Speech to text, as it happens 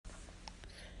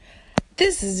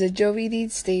This is the Jovi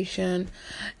Deed Station.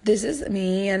 This is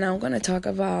me, and I'm going to talk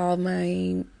about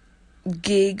my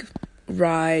gig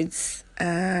rides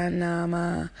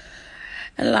and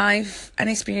life and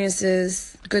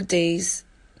experiences, good days,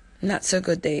 not so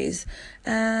good days,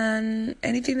 and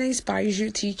anything that inspires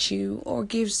you, teach you, or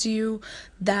gives you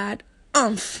that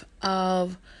oomph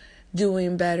of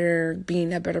doing better,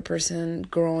 being a better person,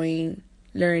 growing,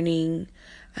 learning,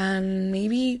 and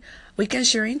maybe we can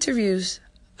share interviews.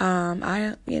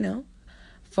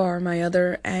 For my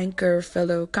other anchor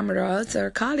fellow comrades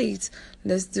or colleagues,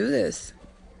 let's do this.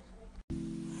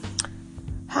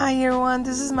 Hi everyone,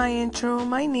 this is my intro.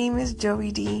 My name is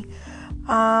Joey D.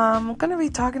 I'm going to be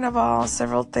talking about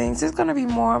several things. It's going to be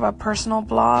more of a personal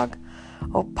blog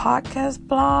or podcast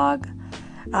blog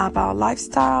about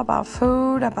lifestyle, about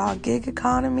food, about gig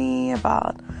economy,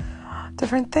 about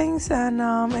different things, and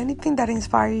anything that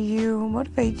inspires you,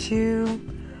 motivates you,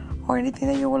 or anything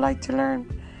that you would like to learn.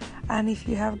 And if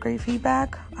you have great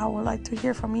feedback, I would like to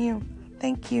hear from you.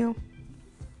 Thank you.